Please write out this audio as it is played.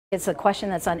It's a question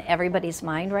that's on everybody's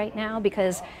mind right now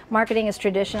because marketing has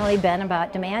traditionally been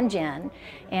about demand gen.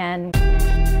 And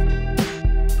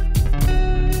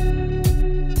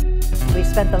we've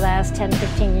spent the last 10,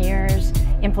 15 years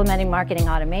implementing marketing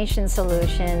automation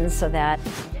solutions so that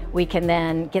we can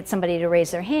then get somebody to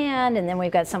raise their hand, and then we've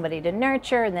got somebody to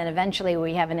nurture, and then eventually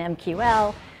we have an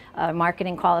MQL, a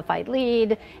marketing qualified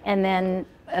lead, and then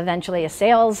eventually a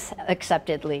sales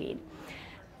accepted lead.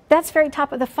 That's very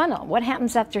top of the funnel. What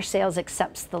happens after sales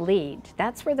accepts the lead?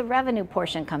 That's where the revenue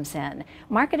portion comes in.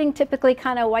 Marketing typically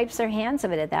kind of wipes their hands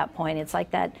of it at that point. It's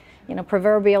like that,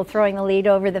 proverbial throwing the lead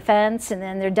over the fence, and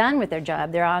then they're done with their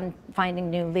job. They're on finding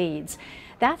new leads.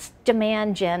 That's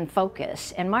demand gen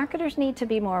focus, and marketers need to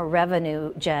be more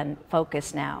revenue gen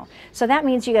focused now. So that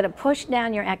means you got to push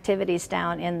down your activities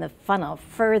down in the funnel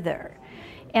further.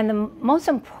 And the most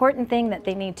important thing that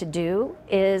they need to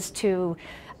is to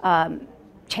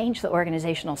change the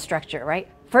organizational structure, right?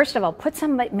 First of all,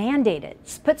 mandate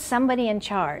it, put somebody in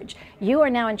charge. You are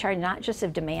now in charge not just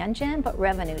of demand gen, but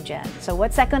revenue gen. So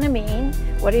what's that going to mean?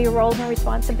 What are your roles and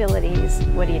responsibilities?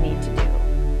 What do you need to do?